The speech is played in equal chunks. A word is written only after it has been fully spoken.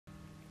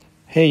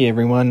Hey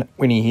everyone,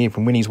 Winnie here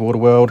from Winnie's Water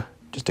World.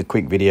 Just a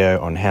quick video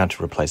on how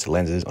to replace the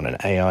lenses on an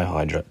AI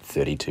Hydra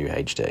 32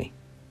 HD.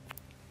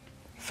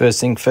 First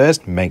thing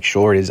first, make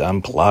sure it is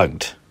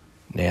unplugged.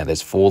 Now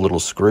there's 4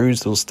 little screws,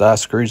 little star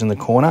screws in the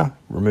corner.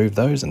 Remove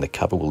those and the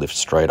cover will lift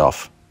straight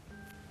off.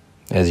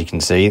 As you can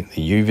see,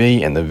 the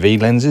UV and the V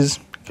lenses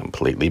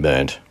completely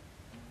burnt.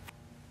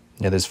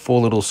 Now there's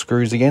 4 little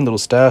screws again, little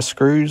star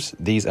screws.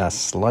 These are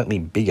slightly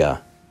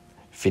bigger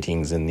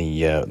fittings than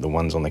the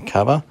ones on the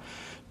cover,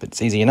 but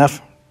it's easy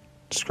enough.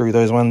 Screw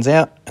those ones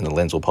out and the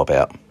lens will pop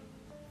out.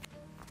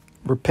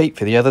 Repeat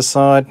for the other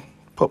side.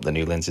 Pop the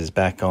new lenses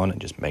back on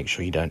and just make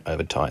sure you don't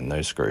over tighten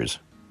those screws.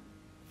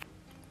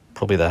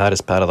 Probably the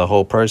hardest part of the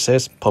whole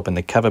process, popping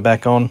the cover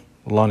back on,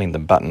 lining the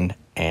button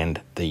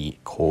and the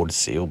cord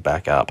seal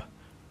back up.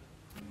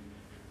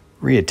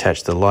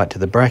 Reattach the light to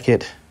the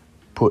bracket,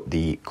 put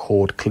the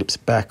cord clips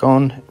back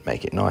on,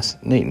 make it nice,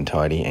 neat and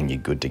tidy, and you're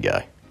good to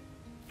go.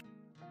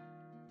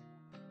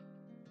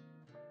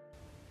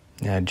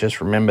 Now just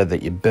remember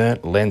that your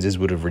burnt lenses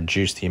would have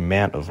reduced the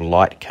amount of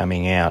light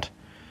coming out.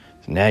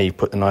 So now you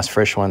put the nice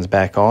fresh ones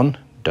back on,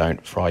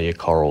 don't fry your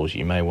corals.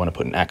 You may want to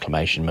put an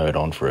acclimation mode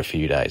on for a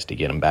few days to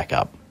get them back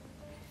up.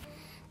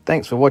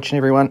 Thanks for watching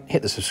everyone.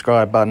 Hit the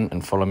subscribe button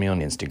and follow me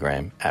on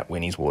Instagram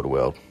 @Winnie's Water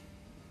World.